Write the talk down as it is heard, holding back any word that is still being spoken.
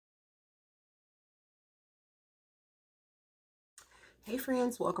Hey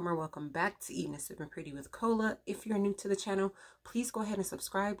friends, welcome or welcome back to Eating and Sipping Pretty with Cola. If you're new to the channel, please go ahead and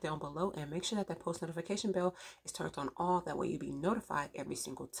subscribe down below and make sure that post notification bell is turned on all. That way you'll be notified every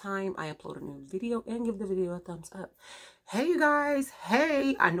single time I upload a new video, and give the video a thumbs up. Hey you guys,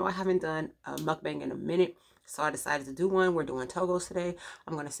 hey, I know I haven't done a mukbang in a minute, so I decided to do one. We're doing Togos today.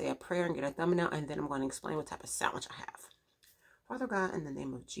 I'm going to say a prayer and get a thumbnail, and then I'm going to explain what type of sandwich I have. Father God, in the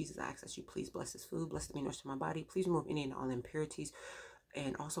name of Jesus, I ask that you please bless this food, bless the meat to my body. Please remove any and all impurities,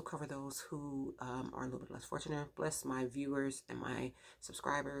 and also cover those who are a little bit less fortunate. Bless my viewers and my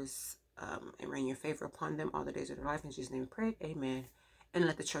subscribers, and rain your favor upon them all the days of their life. In Jesus' name we pray, amen. And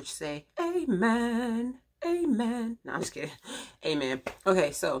let the church say, amen, amen. No, I'm just kidding. Amen.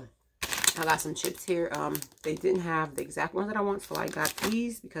 Okay, so I got some chips here. They didn't have the exact ones that I want, so I got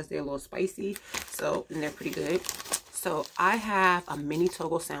these because they're a little spicy. So, and they're pretty good. So I have a mini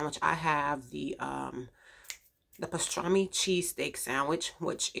Togo sandwich. I have the pastrami cheesesteak sandwich,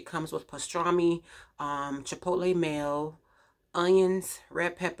 which it comes with pastrami, chipotle mayo, onions,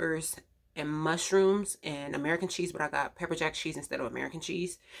 red peppers, and mushrooms, and American cheese, but I got pepper jack cheese instead of American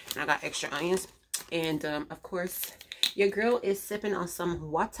cheese, and I got extra onions. And of course, your girl is sipping on some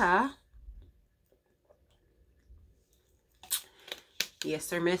water. Yes,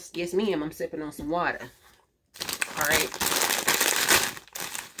 sir, miss. Yes, ma'am. I'm sipping on some water. All right.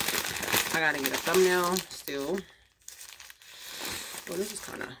 I gotta get a thumbnail still. Oh, this is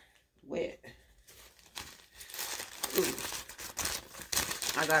kind of wet. Ooh.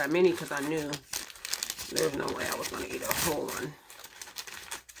 I got a mini because I knew there's no way I was gonna eat a whole one.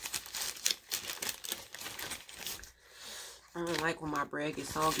 I don't like when my bread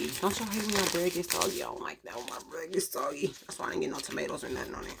gets soggy. Don't y'all hate when my bread gets soggy? I don't like that when my bread gets soggy. That's why I didn't get no tomatoes or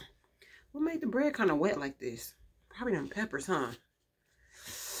nothing on it. What made the bread kind of wet like this? Probably them peppers, huh?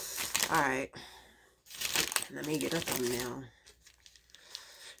 Alright. Let me get a thumbnail.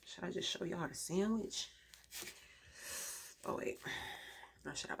 Should I just show y'all the sandwich? Oh, wait.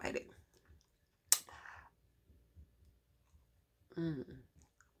 Or should I bite it?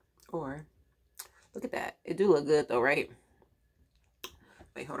 Or, look at that. It do look good, though, right?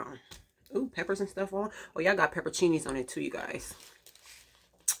 Wait, hold on. Ooh, peppers and stuff on. Oh, y'all got pepperoncinis on it, too, you guys.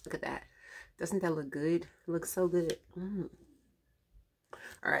 Look at that. Doesn't that look good? It looks so good.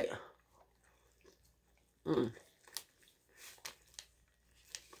 All right.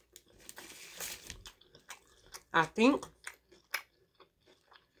 I think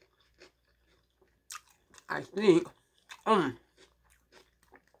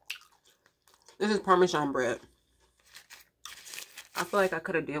this is Parmesan bread. I feel like I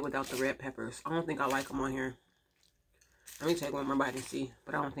could have did without the red peppers. I don't think I like them on here. Let me take one more bite and see,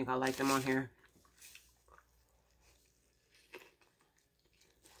 but I don't think I like them on here.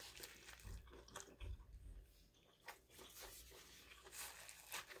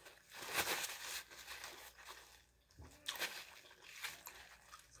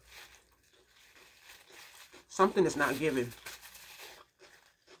 Something is not giving.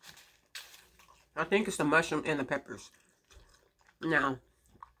 I think it's the mushroom and the peppers. Now,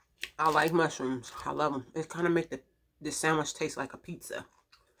 I like mushrooms. I love them. It kind of make the sandwich taste like a pizza.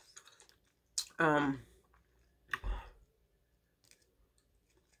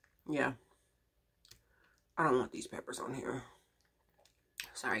 Yeah. I don't want these peppers on here.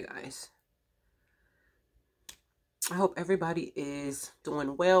 Sorry, guys. I hope everybody is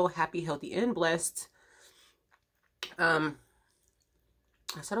doing well, happy, healthy, and blessed. I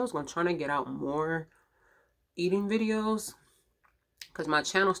said I was going to try to get out more eating videos, because my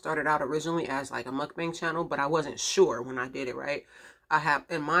channel started out originally as like a mukbang channel, but I wasn't sure when I did it, right? I have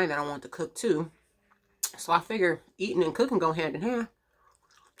in mind that I want to cook too. So I figure eating and cooking go hand in hand.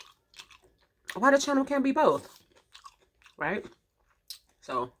 Why the channel can't be both, right?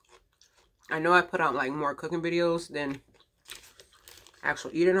 So I know I put out like more cooking videos than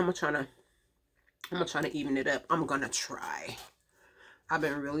actual eating. I'm gonna try to even it up. I'm gonna try. I've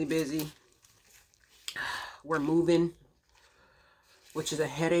been really busy. We're moving, which is a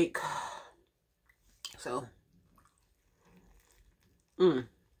headache. So,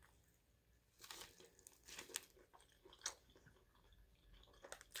 I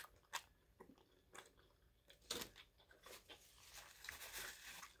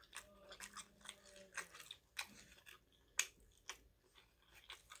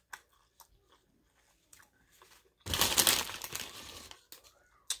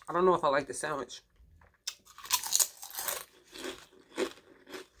don't know if I like the sandwich.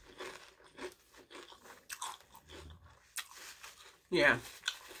 Yeah.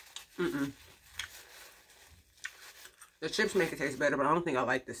 The chips make it taste better, but I don't think I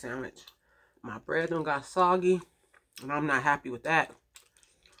like the sandwich. My bread done got soggy. And I'm not happy with that.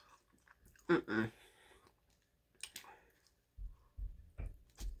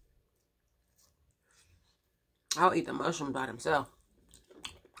 I'll eat the mushrooms by themselves.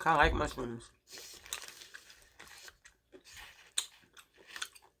 I like mushrooms.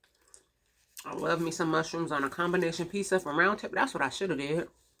 I love me some mushrooms on a combination pizza from Round Tip. That's what I should have did.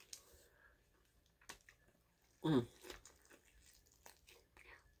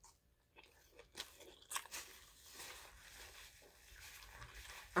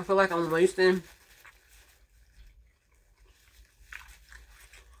 I feel like I'm wasting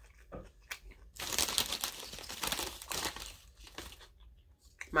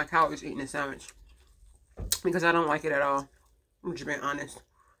my calories eating a sandwich because I don't like it at all. I'm just being honest.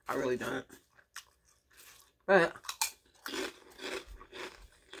 I really don't. But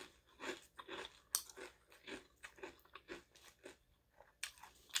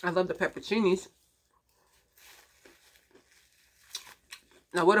I love the pepperoncinis.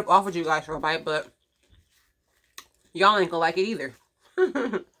 I would have offered you guys for a bite, but y'all ain't gonna like it either.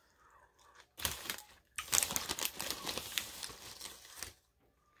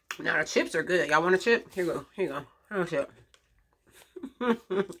 Now the chips are good. Y'all want a chip? Here you go. Here you go. Have a chip.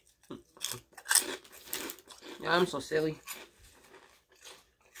 Yeah, I'm so silly.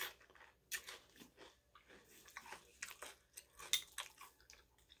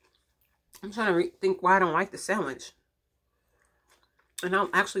 I'm trying to think why I don't like the sandwich. And I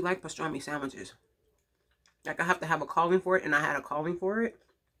don't actually like pastrami sandwiches. Like, I have to have a calling for it, and I had a calling for it.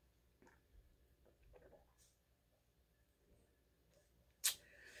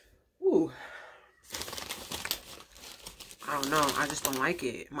 Ooh. I don't know. I just don't like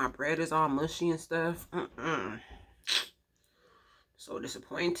it. My bread is all mushy and stuff. So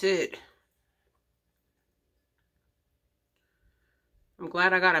disappointed. I'm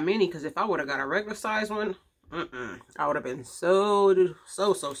glad I got a mini, because if I would have got a regular size one, I would have been so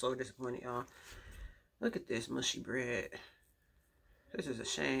disappointed, y'all. Look at this mushy bread. This is a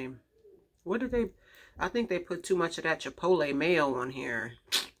shame. What did they... I think they put too much of that Chipotle mayo on here.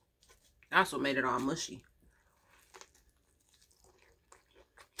 That's what made it all mushy.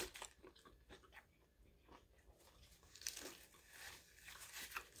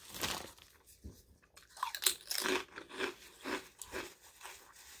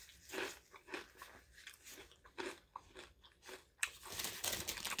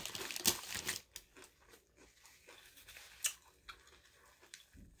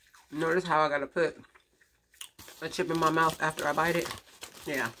 Notice how I gotta put a chip in my mouth after I bite it?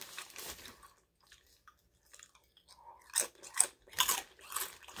 Yeah.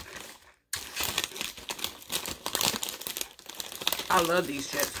 I love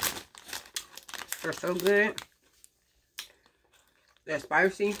these chips. They're so good. They're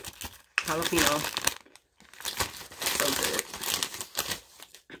spicy. Jalapeno. So good.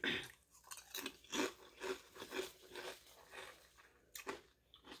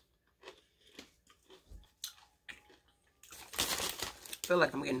 I feel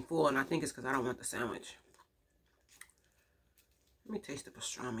like I'm getting full, and I think it's because I don't want the sandwich. Let me taste the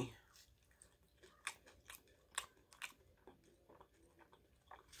pastrami.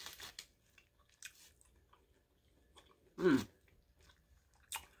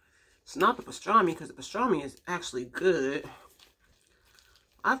 It's not the pastrami, because the pastrami is actually good.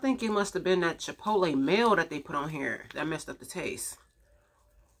 I think it must have been that Chipotle mayo that they put on here that messed up the taste.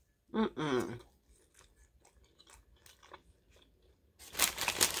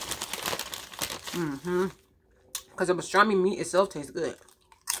 Because the pastrami meat itself tastes good.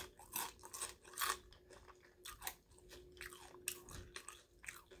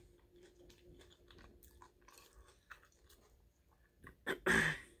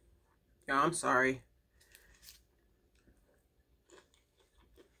 Yeah, I'm sorry.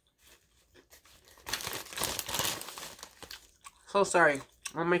 So sorry.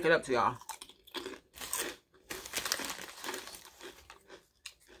 I'll make it up to y'all.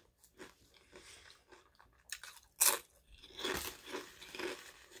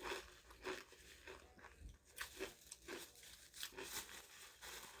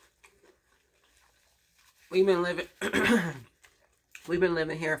 We've been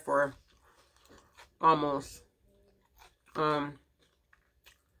living here for almost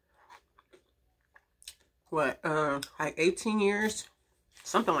like 18 years,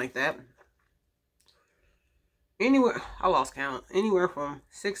 something like that. Anywhere, I lost count. Anywhere from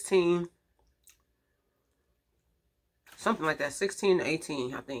 16, something like that, 16 to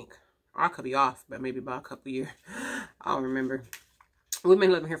 18, I think. Or I could be off, but maybe about a couple years. I don't remember. We've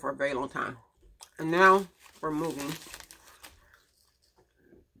been living here for a very long time, and now we're moving.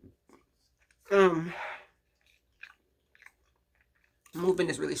 Moving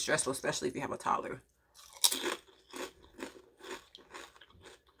is really stressful, especially if you have a toddler.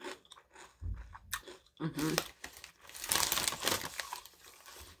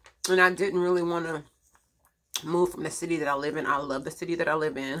 And I didn't really want to move from the city that I live in. I love the city that I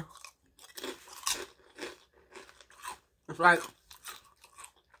live in. It's like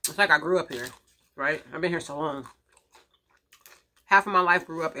I grew up here, right? I've been here so long. Half of my life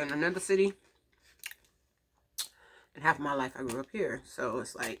grew up in another city, and half of my life I grew up here. So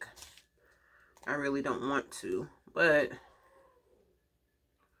it's like I really don't want to, but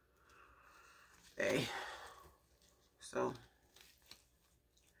hey, so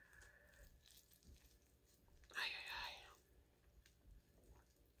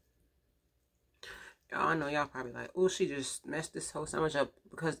y'all know, y'all probably like, oh, she just messed this whole sandwich up,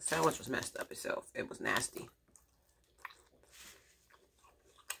 because the sandwich was messed up itself. It was nasty.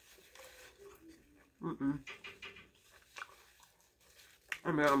 I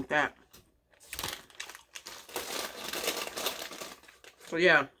mean, I'm that. So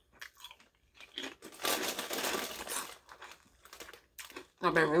yeah,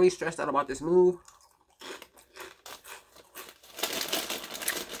 I've been really stressed out about this move.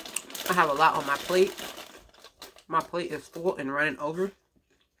 I have a lot on my plate. My plate is full and running over.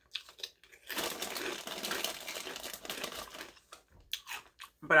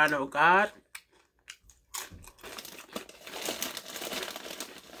 But I know God,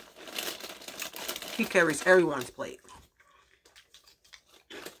 He carries everyone's plate.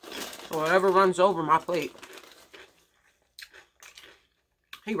 So whatever runs over my plate,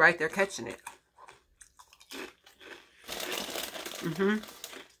 He right there catching it.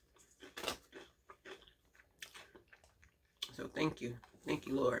 So thank you. Thank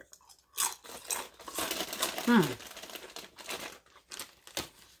you, Lord.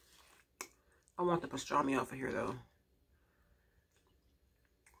 I want the pastrami off of here, though.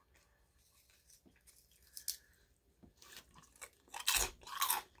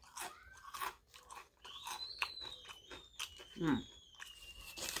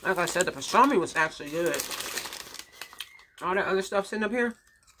 Like I said, the pastrami was actually good. All that other stuff sitting up here.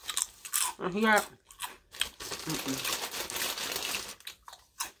 He got...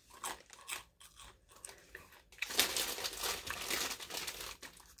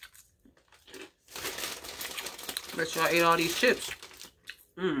 Bet y'all ate all these chips.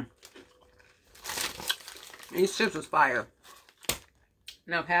 These chips was fire.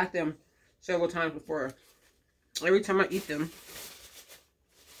 And I've had them several times before. Every time I eat them,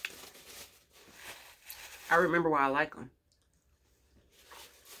 I remember why I like them.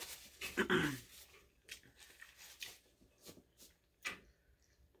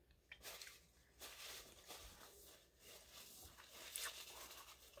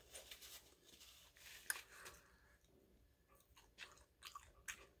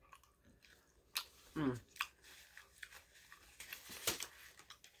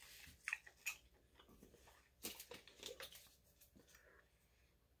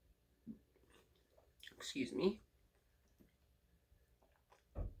 Excuse me.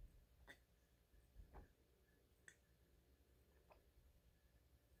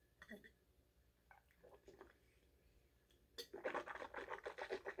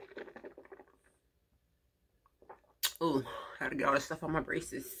 Oh, gotta get all this stuff on my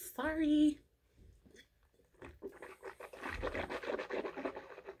braces. Sorry.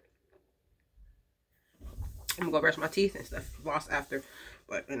 I'm gonna go brush my teeth and stuff, floss after.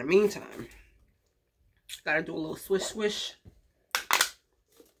 But in the meantime, gotta do a little swish swish.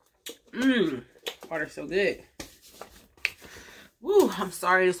 Water's so good. Woo, I'm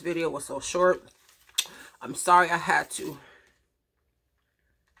sorry this video was so short. I'm sorry I had to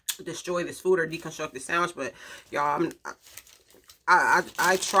destroy this food or deconstruct this sandwich, but y'all,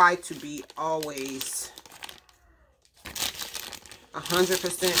 I try to be always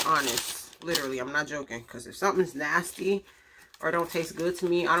 100% honest. Literally, I'm not joking. Because if something's nasty or don't taste good to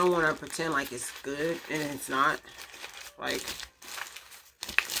me, I don't want to pretend like it's good and it's not. Like,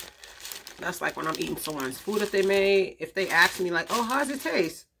 that's like when I'm eating someone's food that they made. If they ask me like, oh, how does it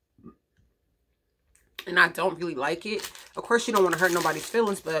taste? And I don't really like it. Of course, you don't want to hurt nobody's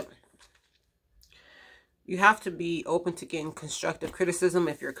feelings, but you have to be open to getting constructive criticism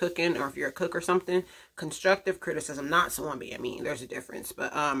if you're cooking or if you're a cook or something. Constructive criticism, not someone being mean. There's a difference.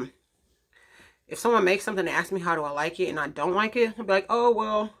 But if someone makes something and asks me how do I like it and I don't like it, I'll be like, oh,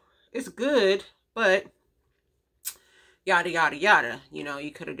 well, it's good, but yada, yada, yada. You know,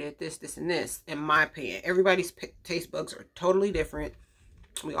 you could have did this, this, and this. In my opinion, everybody's taste buds are totally different.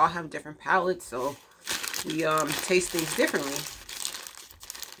 We all have different palates, so we taste things differently.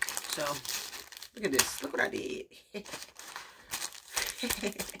 So look at this. Look what I did.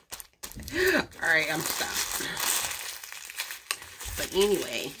 Alright, I'm stopped. But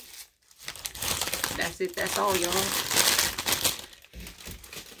anyway, that's it. That's all, y'all.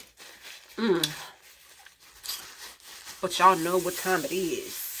 But y'all know what time it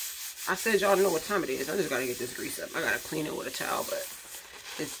is. I said y'all know what time it is. I just gotta get this grease up. I gotta clean it with a towel, but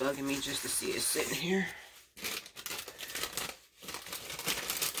it's bugging me just to see it sitting here.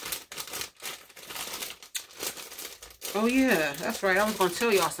 Oh yeah, that's right. I was gonna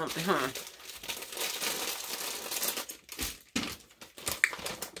tell y'all something, huh?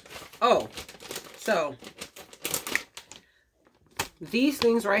 Oh, so these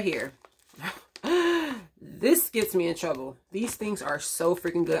things right here. This gets me in trouble. These things are so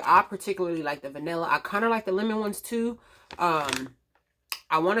freaking good. I particularly like the vanilla. I kind of like the lemon ones too. I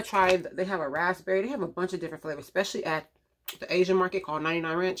want to try, they have a raspberry. They have a bunch of different flavors, especially at the Asian market called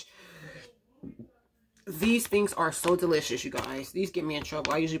 99 Ranch. These things are so delicious, you guys. These get me in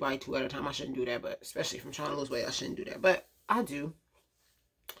trouble. I usually buy 2 at a time. I shouldn't do that, but especially if I'm trying to lose weight, I shouldn't do that. But I do.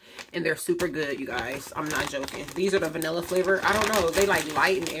 And they're super good, you guys. I'm not joking. These are the vanilla flavor. I don't know. They like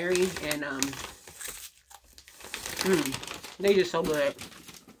light and airy and they just so good.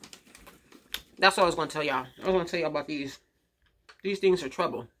 That's what I was going to tell y'all. I was going to tell y'all about these. These things are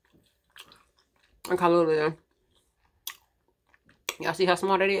trouble. Look how little they are. Y'all see how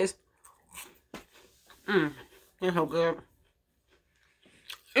small that is? They're so good.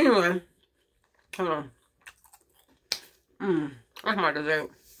 Anyway. Hold on. That's my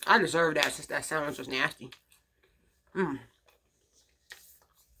dessert. I deserve that since that sandwich was nasty.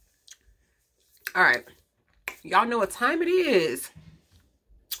 Alright. Y'all know what time it is.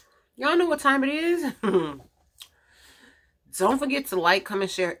 Y'all know what time it is. Don't forget to like, comment,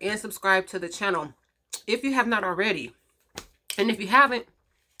 share, and subscribe to the channel if you have not already. And if you haven't,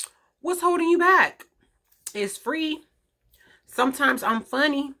 what's holding you back? It's free. Sometimes I'm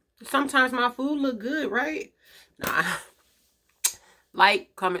funny. Sometimes my food look good, right? Nah.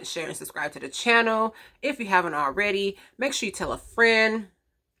 Like, comment, share, and subscribe to the channel. If you haven't already, make sure you tell a friend.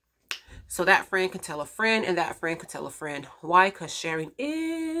 So that friend can tell a friend, and that friend can tell a friend. Why? Because sharing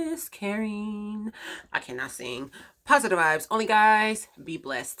is caring. I cannot sing. Positive vibes only, guys. Be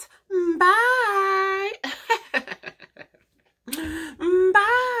blessed. Bye.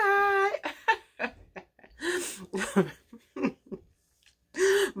 Bye.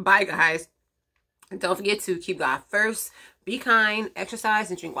 Bye, guys. And don't forget to keep God first. Be kind, exercise,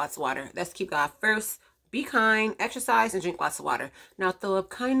 and drink lots of water. Let's keep God first. Be kind, exercise, and drink lots of water. Now throw up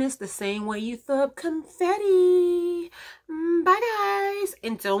kindness the same way you throw up confetti. Bye, guys.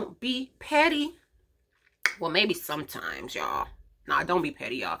 And don't be petty. Well, maybe sometimes, y'all. Nah, don't be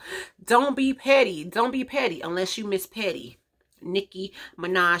petty, y'all. Don't be petty. Don't be petty unless you miss Petty. Nicki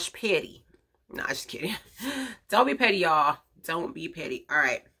Minaj Petty. Nah, just kidding. Don't be petty, y'all. Don't be petty. All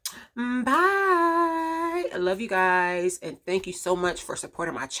right. Bye. I love you guys, and thank you so much for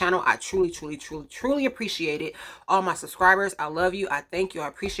supporting my channel. I truly appreciate it. All my subscribers, I love you. I thank you. I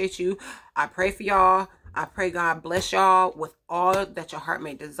appreciate you. I pray for y'all. I pray God bless y'all with all that your heart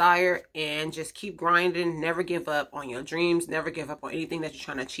may desire, and just keep grinding. Never give up on your dreams. Never give up on anything that you're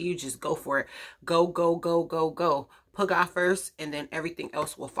trying to achieve. Just go for it. Go, go, go, go, go. Put God first, and then everything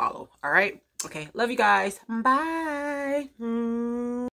else will follow. All right? Okay. Love you guys. Bye.